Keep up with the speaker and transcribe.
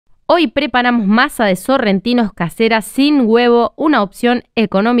Hoy preparamos masa de sorrentinos casera sin huevo, una opción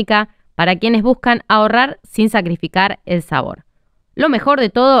económica para quienes buscan ahorrar sin sacrificar el sabor. Lo mejor de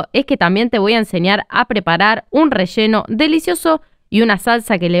todo es que también te voy a enseñar a preparar un relleno delicioso y una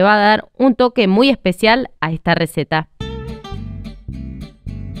salsa que le va a dar un toque muy especial a esta receta.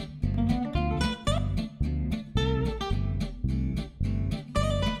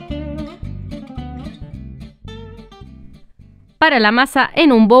 Para la masa,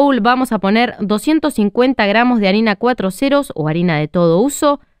 en un bowl vamos a poner 250 gramos de harina 4 ceros o harina de todo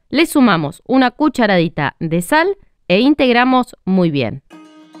uso. Le sumamos una cucharadita de sal e integramos muy bien.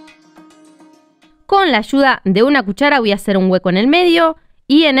 Con la ayuda de una cuchara voy a hacer un hueco en el medio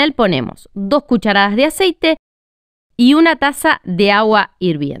y en él ponemos 2 cucharadas de aceite y una taza de agua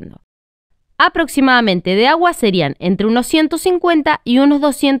hirviendo. Aproximadamente de agua serían entre unos 150 y unos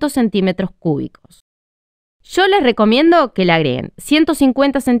 200 centímetros cúbicos. Yo les recomiendo que le agreguen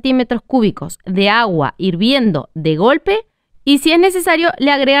 150 centímetros cúbicos de agua hirviendo de golpe y si es necesario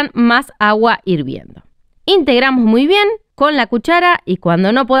le agregan más agua hirviendo. Integramos muy bien con la cuchara y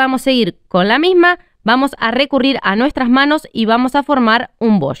cuando no podamos seguir con la misma, vamos a recurrir a nuestras manos y vamos a formar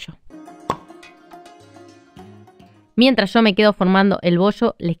un bollo. Mientras yo me quedo formando el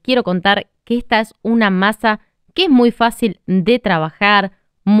bollo, les quiero contar que esta es una masa que es muy fácil de trabajar,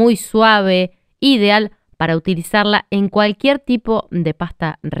 muy suave, ideal para utilizarla en cualquier tipo de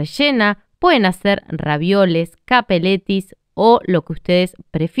pasta rellena. Pueden hacer ravioles, capeletis o lo que ustedes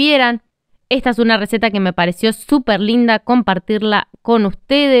prefieran. Esta es una receta que me pareció súper linda compartirla con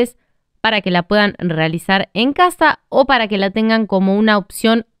ustedes para que la puedan realizar en casa o para que la tengan como una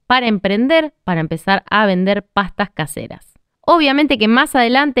opción para emprender, para empezar a vender pastas caseras. Obviamente que más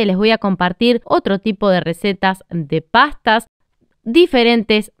adelante les voy a compartir otro tipo de recetas de pastas,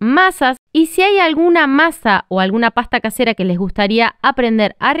 diferentes masas y si hay alguna masa o alguna pasta casera que les gustaría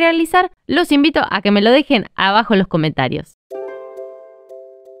aprender a realizar, los invito a que me lo dejen abajo en los comentarios.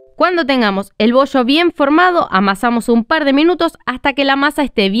 Cuando tengamos el bollo bien formado, amasamos un par de minutos hasta que la masa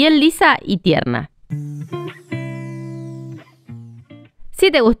esté bien lisa y tierna. Si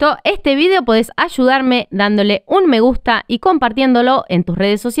te gustó este video, puedes ayudarme dándole un me gusta y compartiéndolo en tus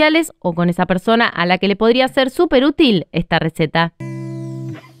redes sociales o con esa persona a la que le podría ser súper útil esta receta.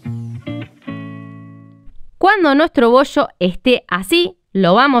 Cuando nuestro bollo esté así,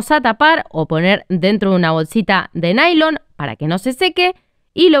 lo vamos a tapar o poner dentro de una bolsita de nylon para que no se seque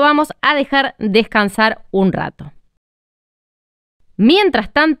y lo vamos a dejar descansar un rato.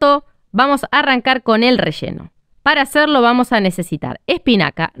 Mientras tanto, vamos a arrancar con el relleno. Para hacerlo vamos a necesitar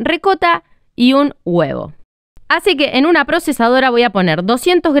espinaca, ricota y un huevo. Así que en una procesadora voy a poner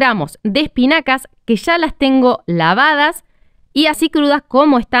 200 gramos de espinacas que ya las tengo lavadas y así crudas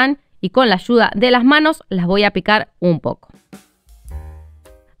como están y con la ayuda de las manos las voy a picar un poco.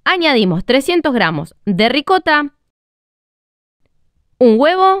 Añadimos 300 gramos de ricota, un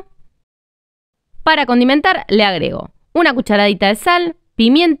huevo. Para condimentar le agrego una cucharadita de sal,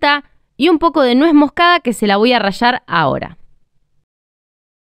 pimienta y un poco de nuez moscada que se la voy a rallar ahora.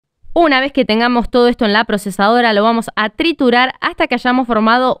 Una vez que tengamos todo esto en la procesadora lo vamos a triturar hasta que hayamos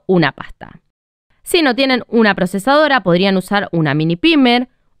formado una pasta. Si no tienen una procesadora podrían usar una mini pimer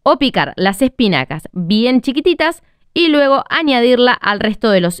o picar las espinacas bien chiquititas y luego añadirla al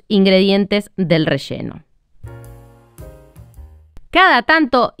resto de los ingredientes del relleno. Cada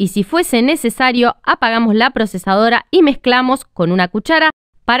tanto y si fuese necesario apagamos la procesadora y mezclamos con una cuchara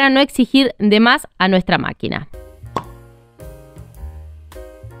para no exigir de más a nuestra máquina.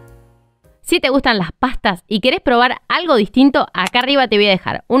 Si te gustan las pastas y querés probar algo distinto, acá arriba te voy a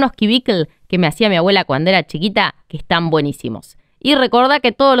dejar unos kibikl que me hacía mi abuela cuando era chiquita, que están buenísimos. Y recuerda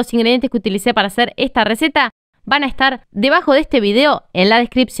que todos los ingredientes que utilicé para hacer esta receta van a estar debajo de este video en la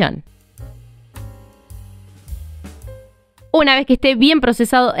descripción. Una vez que esté bien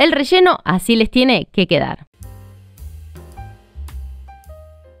procesado el relleno, así les tiene que quedar.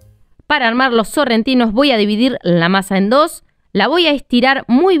 Para armar los sorrentinos voy a dividir la masa en dos. La voy a estirar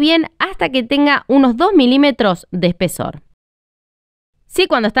muy bien hasta que tenga unos 2 milímetros de espesor. Si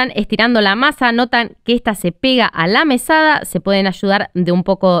cuando están estirando la masa notan que esta se pega a la mesada, se pueden ayudar de un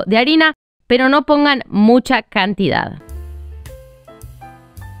poco de harina, pero no pongan mucha cantidad.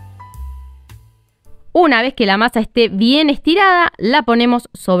 Una vez que la masa esté bien estirada, la ponemos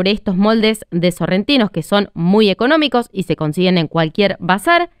sobre estos moldes de sorrentinos que son muy económicos y se consiguen en cualquier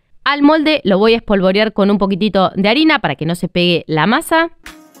bazar. Al molde lo voy a espolvorear con un poquitito de harina para que no se pegue la masa.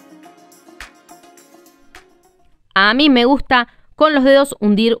 A mí me gusta con los dedos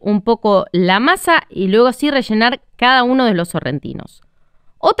hundir un poco la masa y luego así rellenar cada uno de los sorrentinos.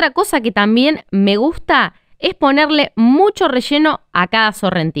 Otra cosa que también me gusta es ponerle mucho relleno a cada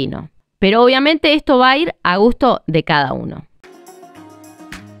sorrentino. Pero obviamente esto va a ir a gusto de cada uno.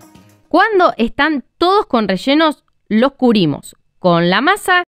 Cuando están todos con rellenos, los cubrimos con la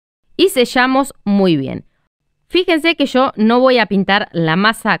masa y sellamos muy bien. Fíjense que yo no voy a pintar la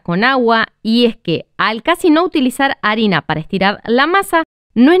masa con agua y es que al casi no utilizar harina para estirar la masa,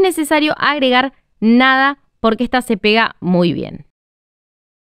 no es necesario agregar nada porque esta se pega muy bien.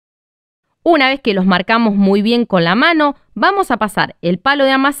 Una vez que los marcamos muy bien con la mano, vamos a pasar el palo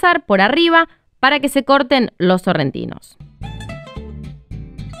de amasar por arriba para que se corten los sorrentinos.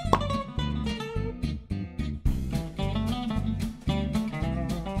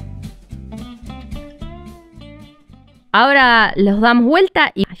 Ahora los damos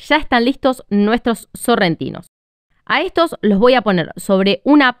vuelta y ya están listos nuestros sorrentinos. A estos los voy a poner sobre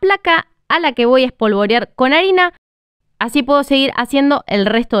una placa a la que voy a espolvorear con harina. Así puedo seguir haciendo el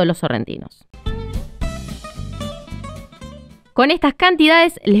resto de los sorrentinos. Con estas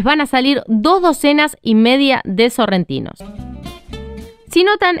cantidades les van a salir 2 docenas y media de sorrentinos. Si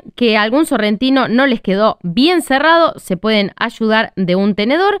notan que algún sorrentino no les quedó bien cerrado, se pueden ayudar de un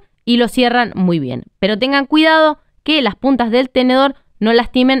tenedor y lo cierran muy bien. Pero tengan cuidado que las puntas del tenedor no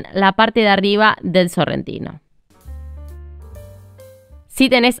lastimen la parte de arriba del sorrentino. Si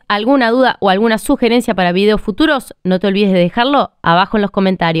tenés alguna duda o alguna sugerencia para videos futuros, no te olvides de dejarlo abajo en los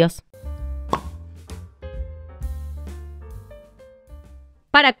comentarios.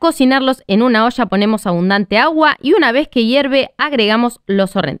 Para cocinarlos en una olla ponemos abundante agua y una vez que hierve agregamos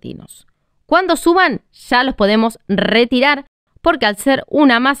los sorrentinos. Cuando suban ya los podemos retirar porque al ser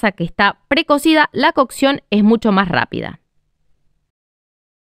una masa que está precocida la cocción es mucho más rápida.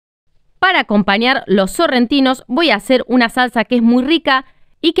 Para acompañar los sorrentinos voy a hacer una salsa que es muy rica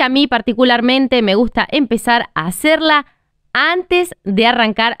y que a mí particularmente me gusta empezar a hacerla antes de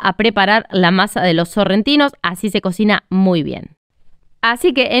arrancar a preparar la masa de los sorrentinos, así se cocina muy bien.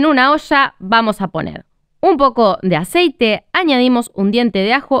 Así que en una olla vamos a poner un poco de aceite, añadimos un diente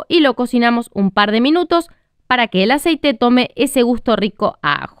de ajo y lo cocinamos un par de minutos para que el aceite tome ese gusto rico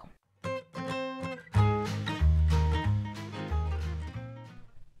a ajo.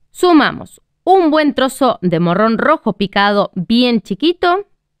 Sumamos un buen trozo de morrón rojo picado bien chiquito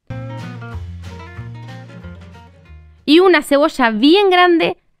y una cebolla bien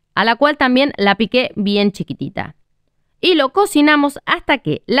grande a la cual también la piqué bien chiquitita. Y lo cocinamos hasta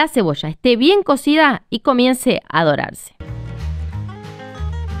que la cebolla esté bien cocida y comience a dorarse.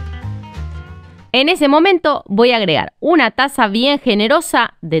 En ese momento voy a agregar una taza bien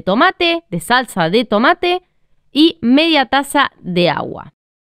generosa de tomate, de salsa de tomate y media taza de agua.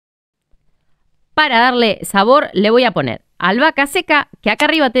 Para darle sabor le voy a poner albahaca seca, que acá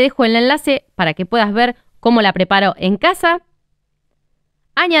arriba te dejo el enlace para que puedas ver cómo la preparo en casa.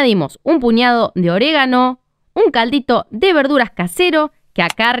 Añadimos un puñado de orégano, un caldito de verduras casero, que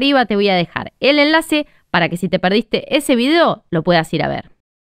acá arriba te voy a dejar el enlace para que si te perdiste ese video lo puedas ir a ver.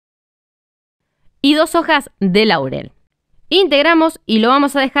 Y 2 hojas de laurel. Integramos y lo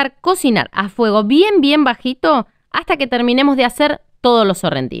vamos a dejar cocinar a fuego bien bajito hasta que terminemos de hacer todos los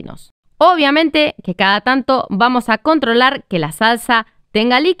sorrentinos. Obviamente que cada tanto vamos a controlar que la salsa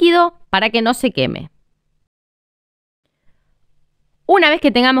tenga líquido para que no se queme. Una vez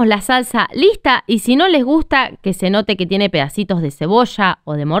que tengamos la salsa lista y si no les gusta que se note que tiene pedacitos de cebolla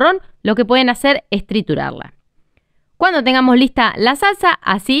o de morrón, lo que pueden hacer es triturarla. Cuando tengamos lista la salsa,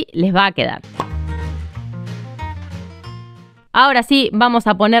 así les va a quedar. Ahora sí, vamos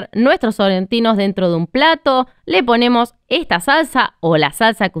a poner nuestros sorrentinos dentro de un plato, le ponemos esta salsa o la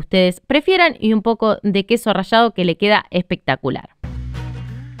salsa que ustedes prefieran y un poco de queso rallado que le queda espectacular.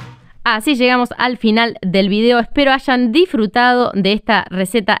 Así llegamos al final del video, espero hayan disfrutado de esta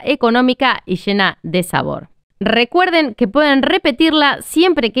receta económica y llena de sabor. Recuerden que pueden repetirla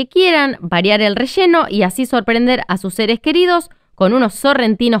siempre que quieran, variar el relleno y así sorprender a sus seres queridos con unos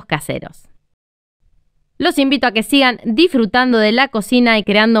sorrentinos caseros. Los invito a que sigan disfrutando de la cocina y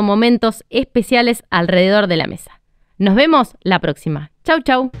creando momentos especiales alrededor de la mesa. Nos vemos la próxima. Chau,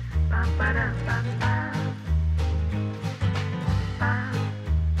 chau.